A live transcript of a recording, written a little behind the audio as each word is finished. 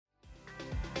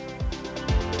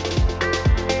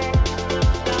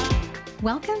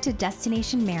Welcome to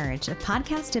Destination Marriage, a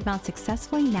podcast about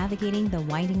successfully navigating the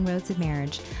winding roads of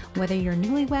marriage. Whether you're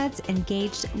newlyweds,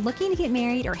 engaged, looking to get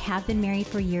married, or have been married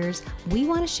for years, we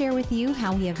want to share with you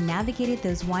how we have navigated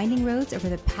those winding roads over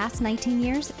the past 19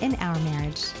 years in our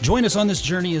marriage. Join us on this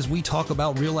journey as we talk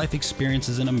about real-life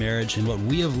experiences in a marriage and what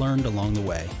we have learned along the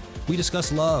way. We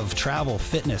discuss love, travel,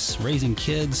 fitness, raising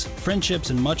kids, friendships,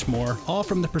 and much more, all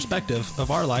from the perspective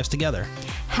of our lives together.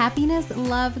 Happiness,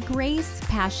 love, grace,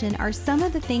 passion are some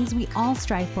of the things we all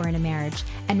strive for in a marriage,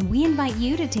 and we invite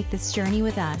you to take this journey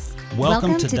with us.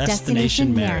 Welcome to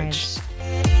Destination Marriage.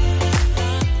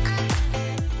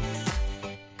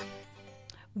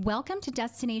 Welcome to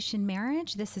Destination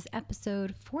Marriage. This is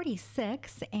episode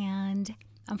 46, and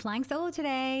I'm flying solo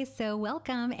today, so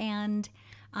welcome. And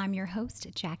I'm your host,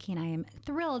 Jackie, and I am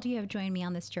thrilled you have joined me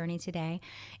on this journey today.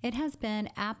 It has been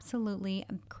absolutely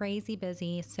crazy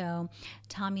busy, so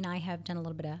Tommy and I have done a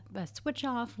little bit of a switch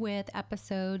off with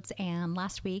episodes, and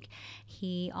last week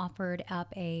he offered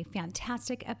up a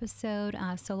fantastic episode,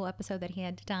 solo episode that he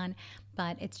had done,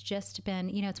 but it's just been,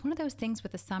 it's one of those things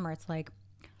with the summer. It's like,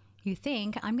 you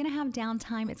think, I'm going to have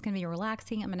downtime. It's going to be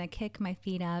relaxing. I'm going to kick my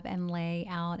feet up and lay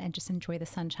out and just enjoy the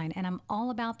sunshine. And I'm all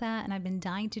about that. And I've been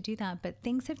dying to do that. But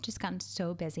things have just gotten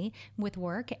so busy with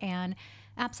work, and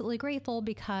absolutely grateful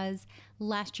because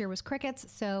last year was crickets.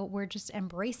 So we're just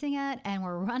embracing it and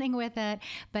we're running with it.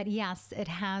 But yes, it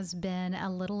has been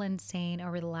a little insane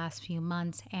over the last few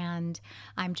months. And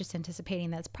I'm just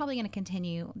anticipating that it's probably going to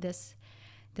continue.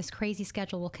 This crazy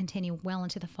schedule will continue well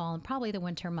into the fall and probably the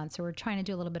winter months. So we're trying to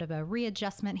do a little bit of a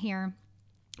readjustment here.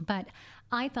 But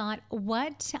I thought,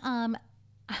 what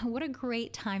a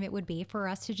great time it would be for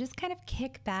us to just kind of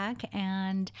kick back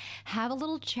and have a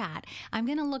little chat. I'm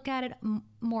going to look at it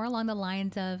more along the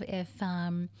lines of if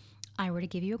I were to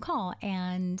give you a call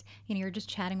and you're just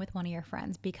chatting with one of your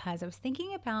friends, because I was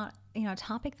thinking about a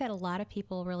topic that a lot of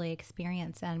people really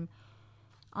experience, and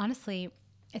honestly,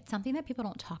 it's something that people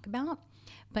don't talk about,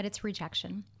 but it's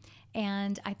rejection.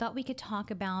 And I thought we could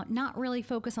talk about, not really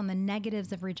focus on the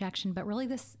negatives of rejection, but really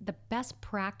the best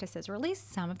practices, or at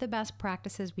least some of the best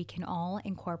practices we can all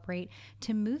incorporate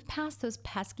to move past those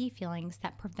pesky feelings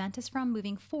that prevent us from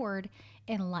moving forward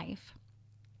in life.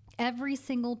 Every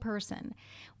single person,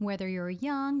 whether you're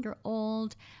young, you're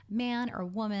old, man or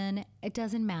woman, it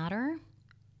doesn't matter.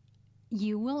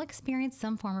 You will experience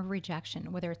some form of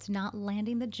rejection, whether it's not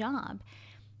landing the job,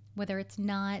 whether it's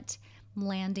not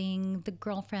landing the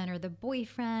girlfriend or the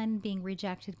boyfriend, being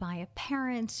rejected by a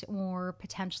parent or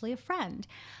potentially a friend.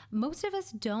 Most of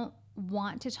us don't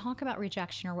want to talk about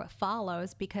rejection or what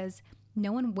follows because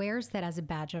no one wears that as a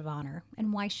badge of honor.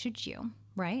 And why should you,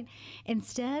 right?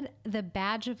 Instead, the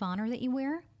badge of honor that you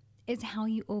wear is how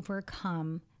you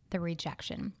overcome the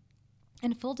rejection.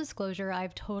 And full disclosure,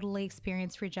 I've totally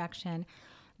experienced rejection.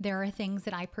 There are things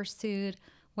that I pursued,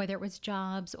 whether it was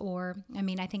jobs or,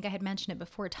 I think I had mentioned it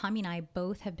before, Tommy and I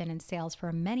both have been in sales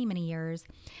for many, many years.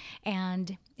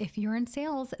 And if you're in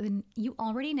sales, then you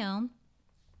already know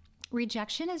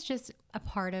rejection is just a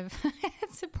part of,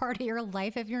 it's a part of your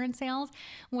life if you're in sales,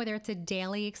 whether it's a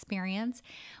daily experience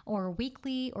or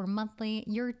weekly or monthly,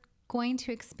 you're going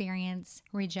to experience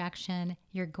rejection.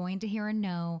 You're going to hear a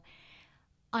no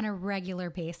on a regular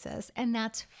basis. And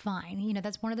that's fine.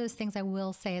 That's one of those things I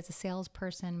will say as a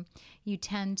salesperson, you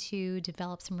tend to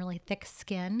develop some really thick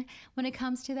skin when it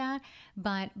comes to that.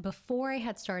 But before I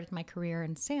had started my career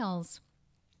in sales,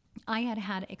 I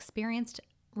had experienced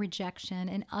rejection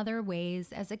in other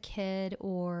ways as a kid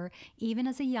or even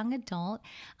as a young adult.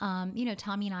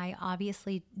 Tommy and I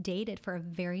obviously dated for a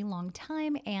very long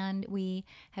time, and we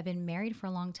have been married for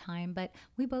a long time, but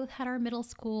we both had our middle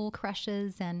school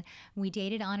crushes, and we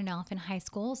dated on and off in high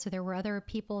school. So there were other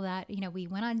people that, we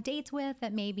went on dates with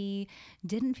that maybe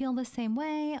didn't feel the same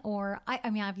way, or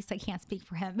obviously I can't speak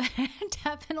for him, but I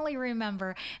definitely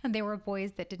remember, and there were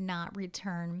boys that did not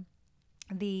return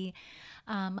the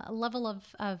level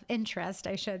of interest,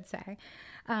 I should say.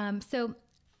 So,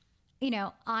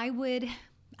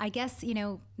 I guess,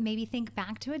 maybe think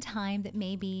back to a time that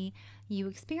maybe you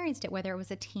experienced it, whether it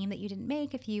was a team that you didn't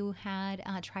make, if you had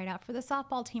tried out for the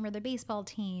softball team or the baseball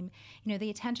team, the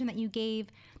attention that you gave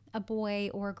a boy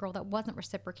or a girl that wasn't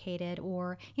reciprocated,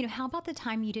 or, how about the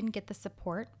time you didn't get the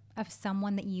support of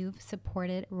someone that you've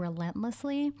supported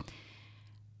relentlessly?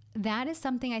 That is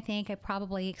something I think I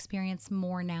probably experience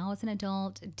more now as an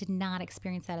adult. Did not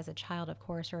experience that as a child, of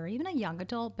course, or even a young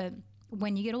adult. But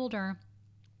when you get older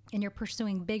and you're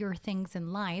pursuing bigger things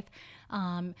in life,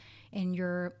 in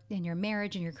your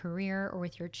marriage, in your career, or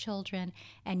with your children,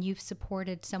 and you've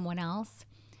supported someone else,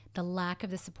 the lack of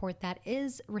the support that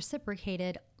is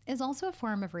reciprocated is also a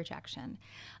form of rejection.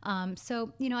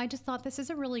 So, I just thought this is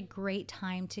a really great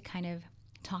time to kind of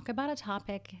talk about a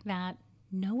topic that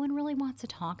no one really wants to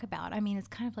talk about. I mean, it's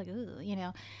kind of like,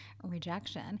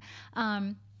 rejection.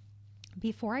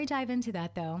 Before I dive into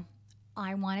that, though,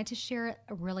 I wanted to share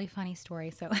a really funny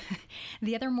story. So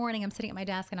the other morning, I'm sitting at my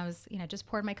desk and I was, just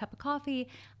poured my cup of coffee.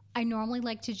 I normally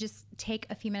like to just take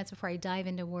a few minutes before I dive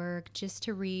into work just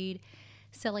to read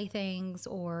silly things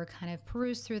or kind of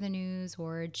peruse through the news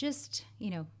or just,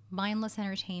 mindless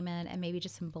entertainment and maybe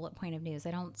just some bullet point of news.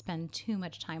 I don't spend too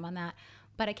much time on that.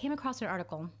 But I came across an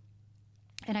article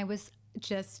and I was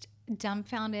just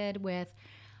dumbfounded with,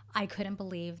 I couldn't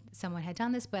believe someone had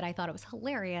done this, but I thought it was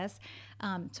hilarious.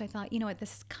 So I thought,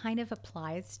 this kind of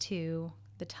applies to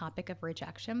the topic of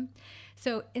rejection.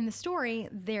 So in the story,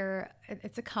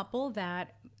 it's a couple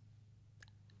that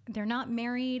they're not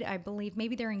married. I believe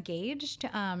maybe they're engaged,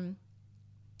 and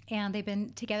they've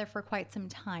been together for quite some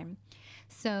time.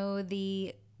 So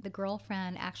the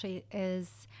girlfriend actually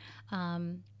is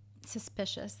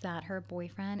suspicious that her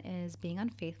boyfriend is being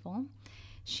unfaithful.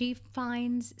 She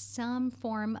finds some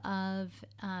form of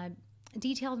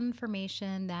detailed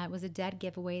information that was a dead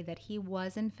giveaway that he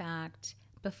was in fact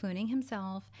buffooning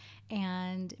himself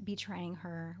and betraying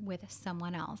her with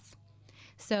someone else.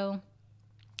 So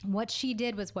what she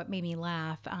did was what made me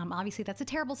laugh. Obviously, that's a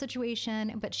terrible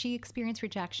situation, but she experienced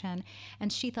rejection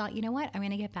and she thought, you know what, I'm going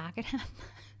to get back at him.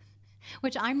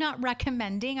 Which I'm not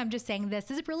recommending. I'm just saying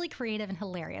this is really creative and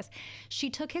hilarious.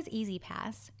 She took his Easy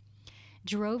Pass,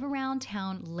 drove around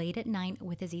town late at night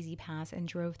with his Easy Pass and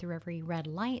drove through every red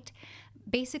light,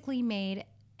 basically made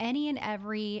any and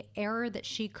every error that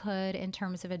she could in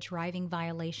terms of a driving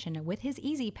violation with his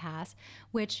Easy Pass,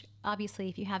 which obviously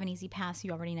if you have an Easy Pass,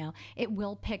 you already know, it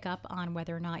will pick up on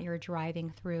whether or not you're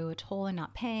driving through a toll and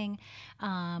not paying,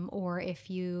 or if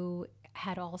you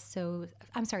had also,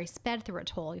 sped through a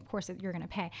toll, of course you're going to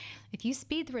pay. If you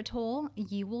speed through a toll,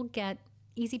 you will get,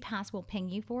 Easy Pass will ping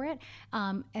you for it.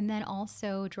 And then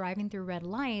also driving through red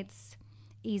lights,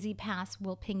 Easy Pass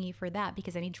will ping you for that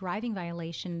because any driving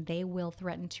violation, they will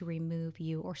threaten to remove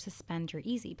you or suspend your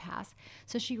Easy Pass.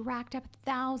 So she racked up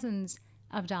thousands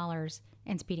of dollars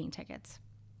in speeding tickets.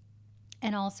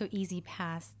 And also Easy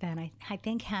Pass then I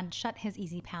think had shut his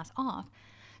Easy Pass off.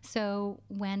 So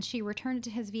when she returned to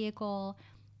his vehicle,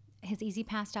 his Easy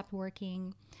Pass stopped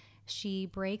working. She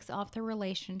breaks off the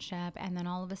relationship, and then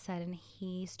all of a sudden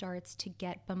he starts to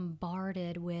get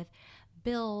bombarded with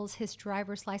bills. His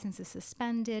driver's license is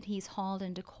suspended. He's hauled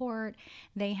into court.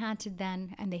 They had to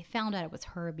then, and they found out it was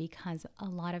her because a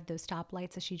lot of those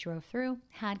stoplights that she drove through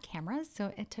had cameras,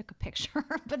 so it took a picture.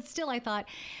 But still, I thought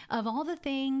of all the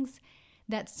things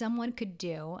that someone could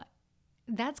do,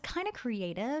 that's kind of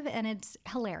creative and it's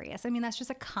hilarious. I mean, that's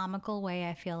just a comical way,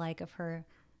 I feel like, of her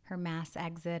mass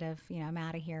exit of, I'm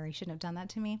out of here. You shouldn't have done that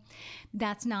to me.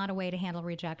 That's not a way to handle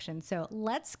rejection. So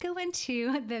let's go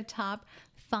into the top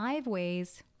 5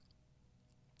 ways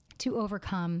to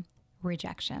overcome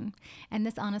rejection. And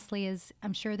this honestly is,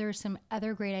 I'm sure there's some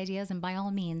other great ideas, and by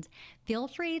all means, feel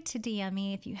free to DM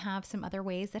me if you have some other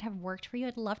ways that have worked for you.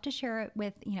 I'd love to share it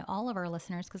with, all of our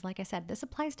listeners, because like I said, this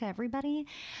applies to everybody.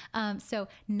 So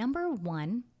number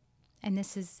 1, and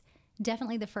this is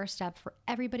definitely the first step for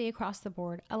everybody across the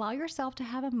board, allow yourself to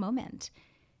have a moment.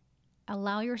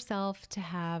 Allow yourself to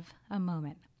have a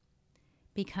moment,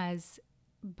 because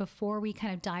before we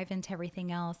kind of dive into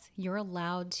everything else, you're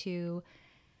allowed to,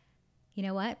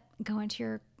 go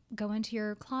into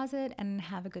your closet and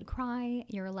have a good cry.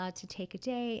 You're allowed to take a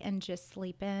day and just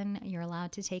sleep in. You're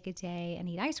allowed to take a day and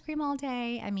eat ice cream all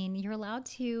day. I mean, you're allowed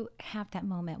to have that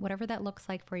moment, whatever that looks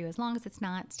like for you, as long as it's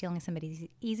not stealing somebody's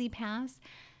Easy Pass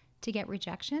to get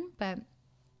rejection, but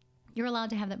you're allowed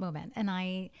to have that moment. And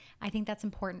I think that's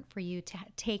important for you to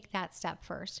take that step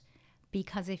first,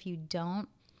 because if you don't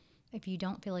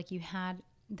feel like you had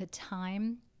the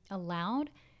time allowed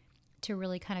to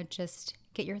really kind of just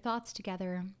get your thoughts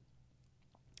together,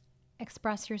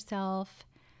 express yourself,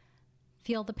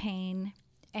 feel the pain,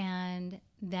 and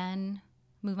then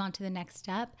move on to the next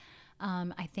step,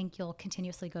 I think you'll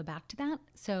continuously go back to that.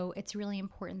 So it's really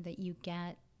important that you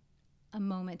get a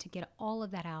moment to get all of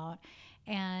that out.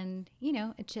 And,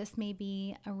 it just may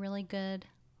be a really good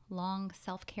long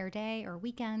self-care day or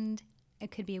weekend.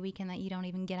 It could be a weekend that you don't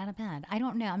even get out of bed. I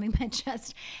don't know. But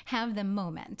just have the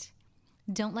moment.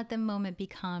 Don't let the moment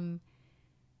become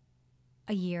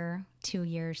a year, 2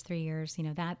 years, 3 years.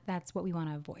 That's what we want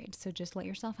to avoid. So just let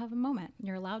yourself have a moment.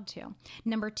 You're allowed to.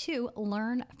 Number 2,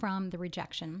 learn from the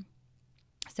rejection.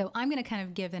 So I'm going to kind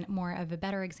of give more of a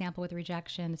better example with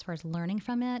rejection as far as learning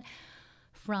from it,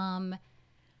 from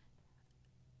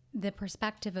the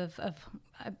perspective of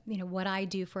what I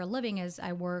do for a living is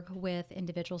I work with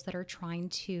individuals that are trying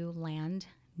to land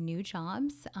new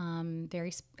jobs,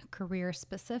 very career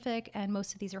specific, and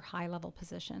most of these are high level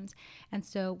positions. And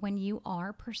so when you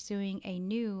are pursuing a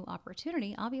new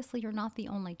opportunity, obviously you're not the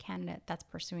only candidate that's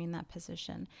pursuing that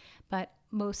position, but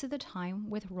most of the time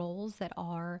with roles that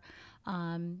are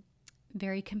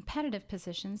very competitive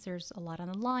positions, there's a lot on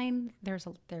the line. There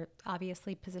are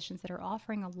obviously positions that are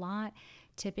offering a lot.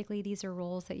 Typically, these are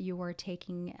roles that you are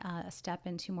taking a step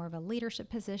into more of a leadership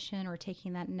position, or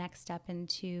taking that next step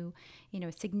into,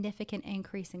 a significant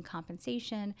increase in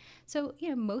compensation. So,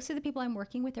 most of the people I'm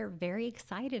working with are very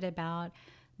excited about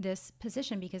this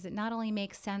position because it not only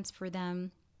makes sense for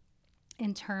them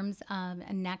in terms of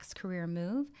a next career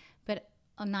move, but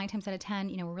 9 times out of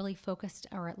 10, we're really focused,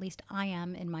 or at least I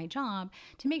am in my job,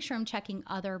 to make sure I'm checking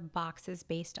other boxes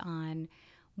based on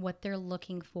what they're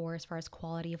looking for as far as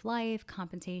quality of life,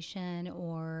 compensation,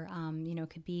 or, it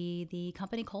could be the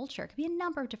company culture. It could be a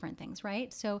number of different things,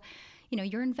 right? So,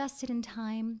 you're invested in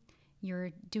time.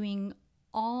 You're doing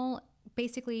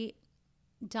basically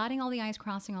dotting all the I's,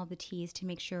 crossing all the T's to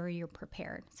make sure you're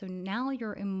prepared. So now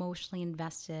you're emotionally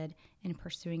invested in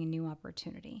pursuing a new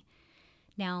opportunity.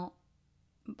 Now,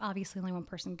 obviously only one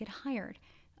person get hired.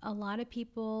 A lot of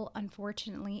people,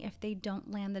 unfortunately, if they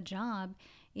don't land the job,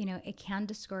 it can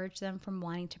discourage them from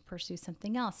wanting to pursue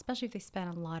something else, especially if they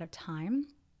spend a lot of time,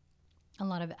 a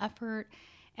lot of effort,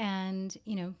 and,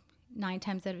 9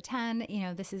 times out of 10,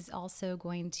 this is also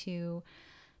going to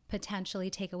potentially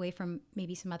take away from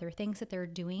maybe some other things that they're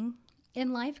doing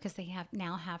in life because they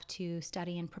now have to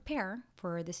study and prepare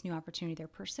for this new opportunity they're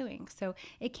pursuing. So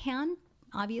it can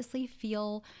obviously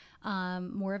feel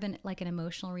more of an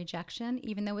emotional rejection,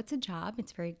 even though it's a job.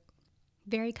 It's very,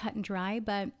 very cut and dry,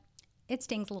 but it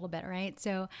stings a little bit, right?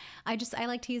 So I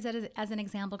like to use that as an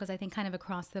example because I think kind of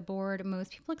across the board,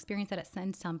 most people experience that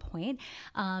at some point.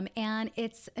 And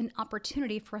it's an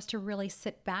opportunity for us to really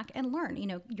sit back and learn.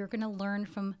 You're going to learn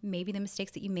from maybe the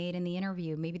mistakes that you made in the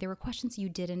interview. Maybe there were questions you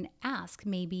didn't ask.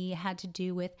 Maybe it had to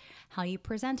do with how you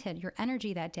presented, your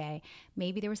energy that day.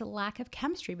 Maybe there was a lack of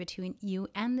chemistry between you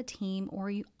and the team,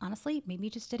 or you honestly, maybe you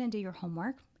just didn't do your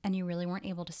homework and you really weren't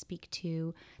able to speak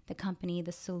to the company,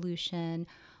 the solution,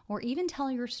 or even tell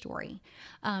your story.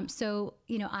 So,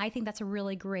 I think that's a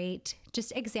really great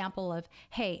just example of,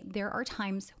 hey, there are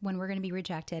times when we're going to be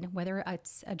rejected, whether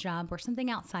it's a job or something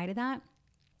outside of that,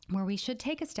 where we should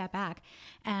take a step back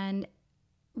and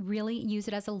really use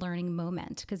it as a learning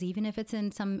moment. Because even if it's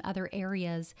in some other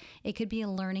areas, it could be a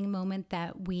learning moment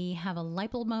that we have a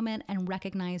light bulb moment and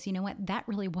recognize, that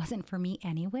really wasn't for me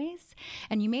anyways.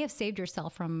 And you may have saved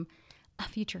yourself from a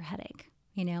future headache.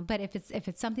 But if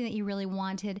it's something that you really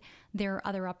wanted, there are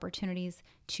other opportunities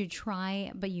to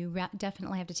try, but you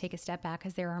definitely have to take a step back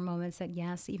because there are moments that,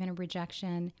 yes, even a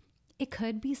rejection, it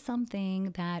could be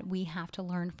something that we have to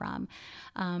learn from.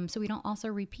 So we don't also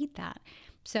repeat that.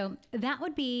 So that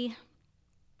would be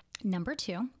number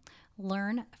 2,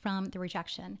 learn from the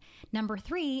rejection. Number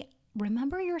 3,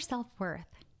 remember your self-worth.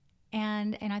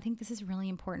 And I think this is really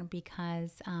important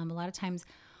because a lot of times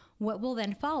what will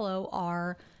then follow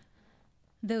are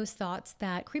those thoughts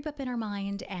that creep up in our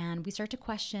mind, and we start to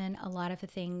question a lot of the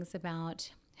things about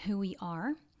who we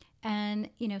are. And,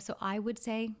 so I would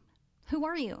say, who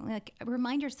are you?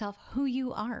 Remind yourself who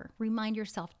you are. Remind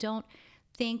yourself. Don't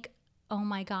think, oh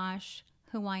my gosh,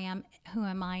 who am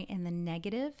I in the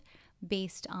negative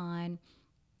based on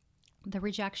the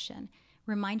rejection.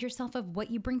 Remind yourself of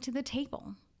what you bring to the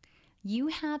table. You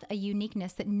have a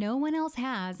uniqueness that no one else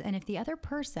has. And if the other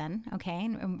person, okay,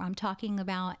 and I'm talking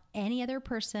about any other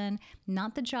person,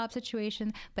 not the job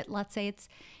situation, but let's say it's,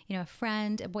 a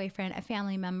friend, a boyfriend, a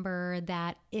family member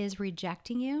that is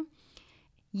rejecting you,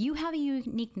 you have a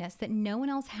uniqueness that no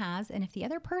one else has. And if the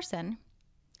other person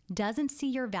doesn't see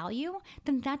your value,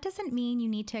 then that doesn't mean you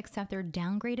need to accept their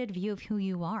downgraded view of who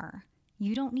you are.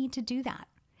 You don't need to do that.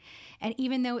 And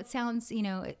even though it sounds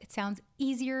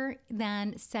easier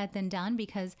than said than done,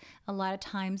 because a lot of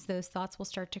times those thoughts will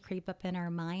start to creep up in our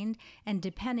mind. And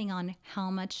depending on how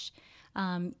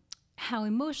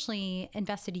emotionally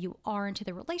invested you are into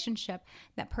the relationship,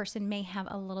 that person may have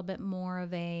a little bit more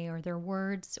of or their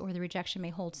words or the rejection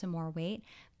may hold some more weight.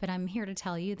 But I'm here to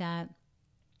tell you that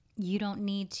you don't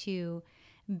need to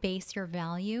base your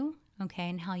value, okay,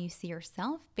 and how you see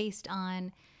yourself based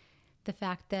on the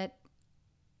fact that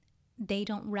they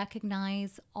don't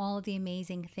recognize all of the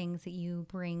amazing things that you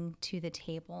bring to the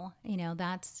table.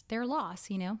 That's their loss,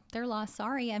 their loss.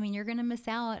 Sorry. I mean, you're going to miss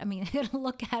out. I mean,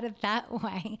 look at it that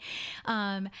way.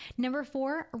 Number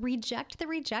 4, reject the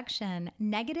rejection.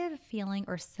 Negative feelings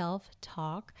or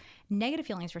self-talk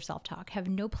have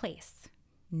no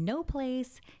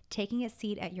place taking a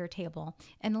seat at your table.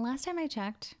 And the last time I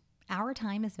checked, our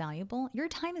time is valuable. Your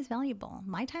time is valuable.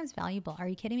 My time is valuable. Are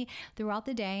you kidding me? Throughout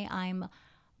the day,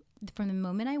 from the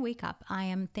moment I wake up, I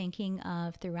am thinking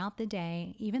of throughout the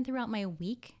day, even throughout my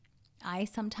week. I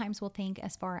sometimes will think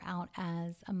as far out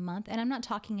as a month. And I'm not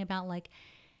talking about like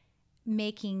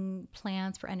making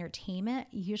plans for entertainment.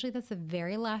 Usually that's the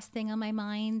very last thing on my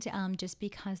mind, just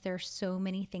because there's so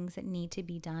many things that need to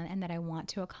be done and that I want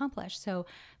to accomplish. So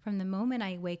from the moment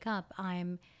I wake up,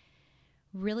 I'm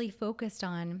really focused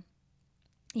on,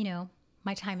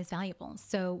 my time is valuable.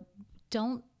 So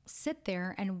don't sit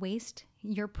there and waste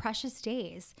your precious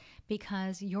days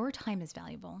because your time is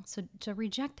valuable. So to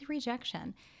reject the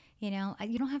rejection, you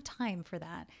don't have time for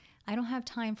that. I don't have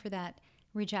time for that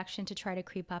rejection to try to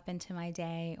creep up into my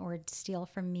day or steal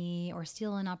from me or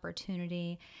steal an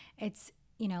opportunity. It's,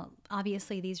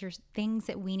 obviously these are things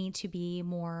that we need to be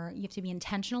more, you have to be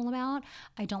intentional about.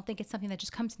 I don't think it's something that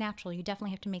just comes natural. You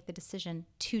definitely have to make the decision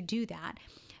to do that.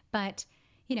 But,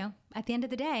 at the end of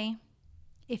the day,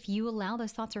 if you allow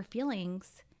those thoughts or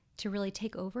feelings to really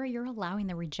take over, you're allowing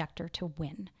the rejector to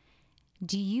win.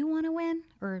 Do you want to win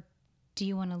or do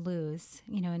you want to lose,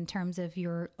 in terms of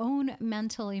your own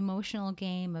mental, emotional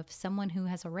game of someone who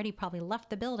has already probably left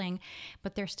the building,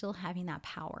 but they're still having that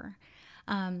power?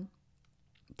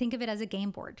 Think of it as a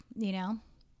game board,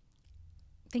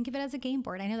 Think of it as a game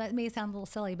board. I know that may sound a little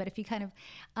silly, but if you kind of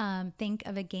think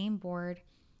of a game board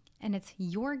and it's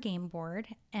your game board,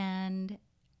 and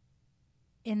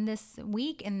in this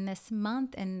week, in this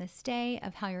month, in this day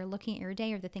of how you're looking at your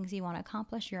day or the things you want to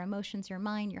accomplish, your emotions, your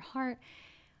mind, your heart,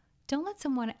 don't let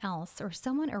someone else or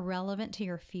someone irrelevant to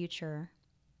your future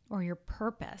or your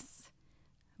purpose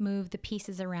move the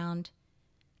pieces around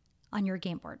on your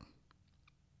game board.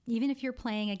 Even if you're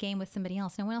playing a game with somebody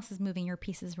else, no one else is moving your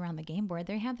pieces around the game board.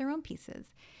 They have their own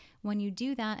pieces. When you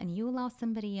do that and you allow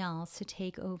somebody else to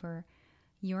take over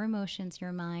your emotions,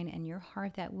 your mind, and your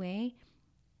heart that way,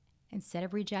 instead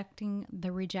of rejecting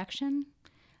the rejection,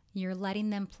 you're letting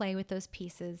them play with those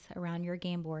pieces around your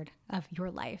game board of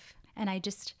your life. And I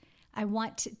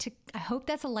hope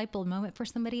that's a light bulb moment for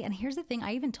somebody. And here's the thing,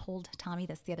 I even told Tommy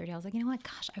this the other day. I was like, you know what,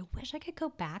 gosh, I wish I could go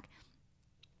back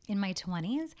in my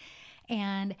 20s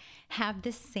and have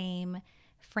the same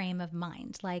frame of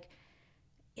mind. Like,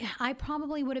 I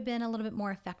probably would have been a little bit more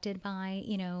affected by,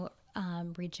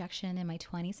 rejection in my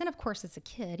 20s. And of course, as a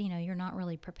kid, you're not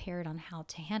really prepared on how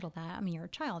to handle that. I mean, you're a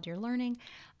child, you're learning.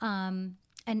 And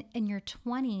in your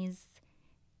 20s,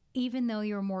 even though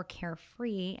you're more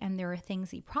carefree and there are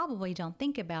things that you probably don't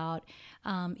think about,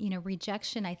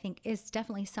 rejection, I think, is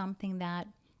definitely something that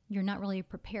you're not really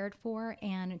prepared for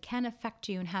and can affect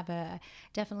you and have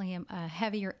definitely a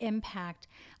heavier impact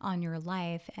on your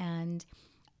life. And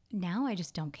now I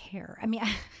just don't care. I mean,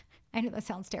 I know that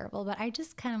sounds terrible, but I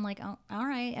just kind of like, oh, all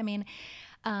right. I mean,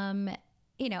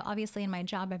 obviously in my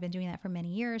job, I've been doing that for many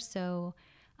years. So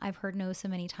I've heard no so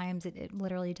many times. It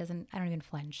literally doesn't, I don't even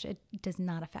flinch. It does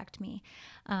not affect me.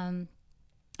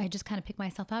 I just kind of pick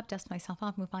myself up, dust myself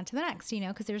off, move on to the next,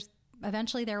 because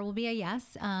eventually there will be a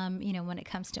yes, when it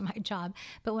comes to my job.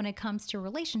 But when it comes to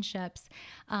relationships,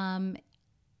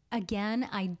 again,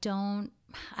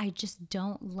 I just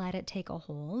don't let it take a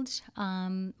hold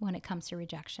when it comes to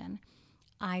rejection.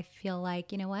 I feel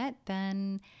like, you know what,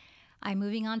 then I'm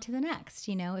moving on to the next.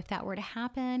 If that were to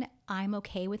happen, I'm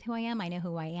okay with who I am. I know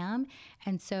who I am.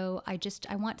 And so I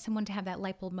want someone to have that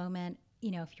light bulb moment.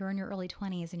 If you're in your early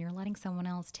 20s and you're letting someone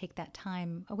else take that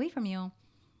time away from you,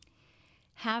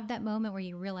 have that moment where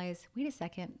you realize, wait a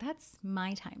second, that's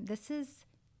my time. This is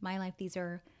my life. These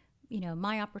are,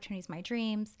 my opportunities, my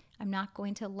dreams. I'm not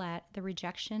going to let the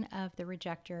rejection of the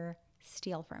rejector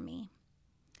steal from me.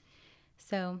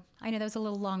 So I know that was a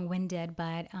little long-winded,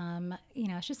 but,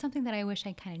 it's just something that I wish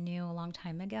I kind of knew a long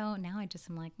time ago. Now I just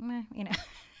am like, meh,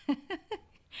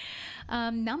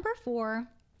 Number 4,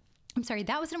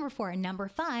 that was number 4. And number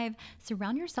 5,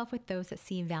 surround yourself with those that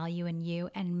see value in you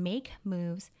and make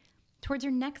moves towards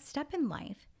your next step in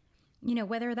life.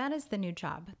 Whether that is the new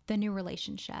job, the new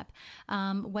relationship,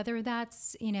 whether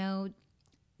that's,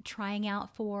 trying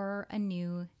out for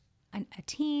a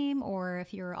team, or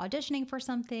if you're auditioning for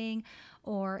something,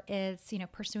 or it's,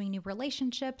 pursuing new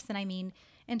relationships. And I mean,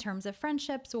 in terms of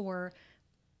friendships or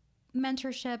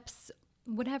mentorships,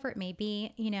 whatever it may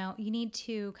be, you need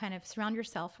to kind of surround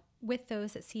yourself with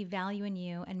those that see value in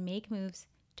you and make moves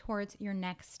towards your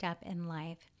next step in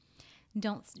life.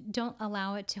 Don't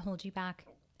allow it to hold you back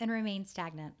and remain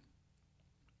stagnant.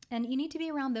 And you need to be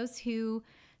around those who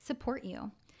support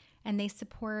you and they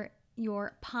support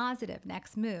your positive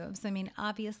next moves. I mean,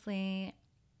 obviously,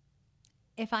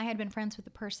 if I had been friends with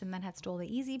the person that had stole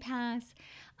the Easy Pass,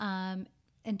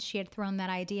 and she had thrown that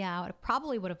idea out, I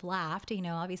probably would have laughed.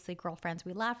 Obviously girlfriends,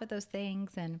 we laugh at those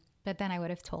things. But then I would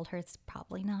have told her it's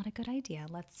probably not a good idea.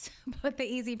 Let's put the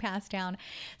Easy Pass down.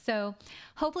 So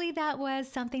hopefully that was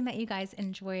something that you guys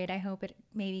enjoyed. I hope it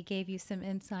maybe gave you some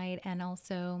insight. And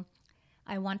also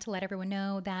I want to let everyone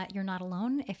know that you're not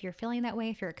alone. If you're feeling that way,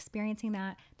 if you're experiencing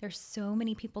that, there's so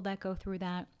many people that go through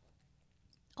that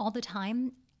all the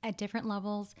time at different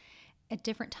levels, at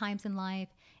different times in life,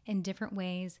 in different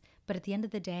ways. But at the end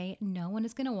of the day, no one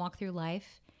is going to walk through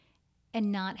life and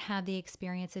not have the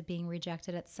experience of being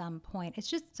rejected at some point. It's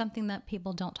just something that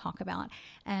people don't talk about.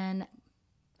 And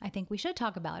I think we should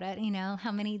talk about it.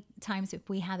 How many times if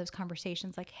we had those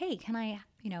conversations like, hey, can I,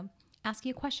 ask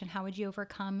you a question? How would you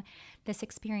overcome this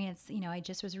experience? I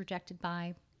just was rejected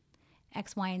by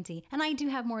X, Y, and Z. And I do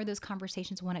have more of those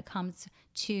conversations when it comes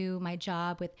to my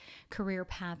job with career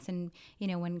paths. And,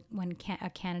 when a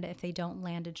candidate, if they don't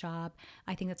land a job,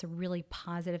 I think that's a really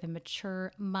positive and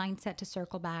mature mindset to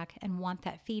circle back and want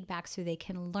that feedback so they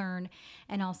can learn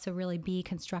and also really be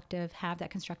constructive, have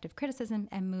that constructive criticism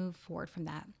and move forward from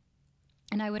that.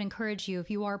 And I would encourage you,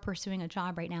 if you are pursuing a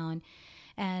job right now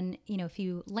and if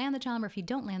you land the job or if you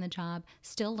don't land the job,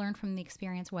 still learn from the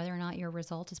experience whether or not your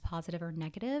result is positive or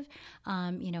negative.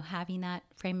 Having that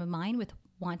frame of mind with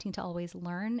wanting to always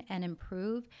learn and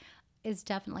improve is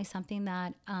definitely something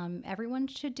that everyone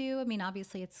should do. I mean,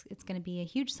 obviously it's going to be a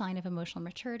huge sign of emotional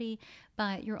maturity,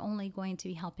 but you're only going to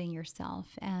be helping yourself.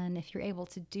 And if you're able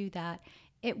to do that,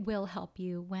 it will help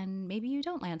you when maybe you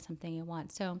don't land something you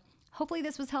want. So hopefully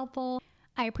this was helpful.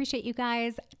 I appreciate you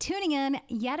guys tuning in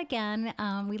yet again.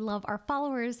 We love our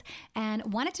followers and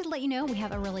wanted to let you know we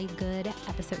have a really good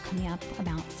episode coming up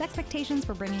about Sexpectations.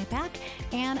 We're bringing it back,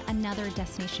 and another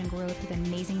Destination Growth with an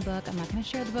amazing book. I'm not going to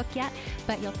share the book yet,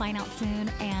 but you'll find out soon,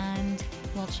 and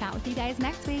we'll chat with you guys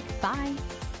next week. Bye.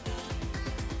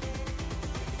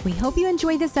 We hope you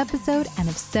enjoyed this episode, and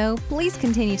if so, please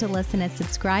continue to listen and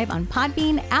subscribe on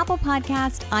Podbean, Apple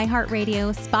Podcast,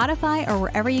 iHeartRadio, Spotify, or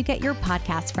wherever you get your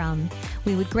podcasts from.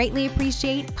 We would greatly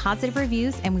appreciate positive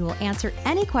reviews, and we will answer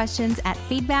any questions at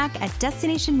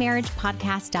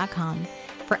feedback@destinationmarriagepodcast.com.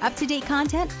 For up-to-date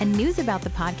content and news about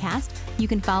the podcast, you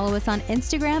can follow us on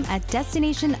Instagram at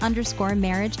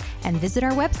destination_marriage and visit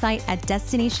our website at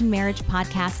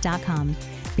destinationmarriagepodcast.com.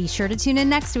 Be sure to tune in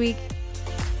next week.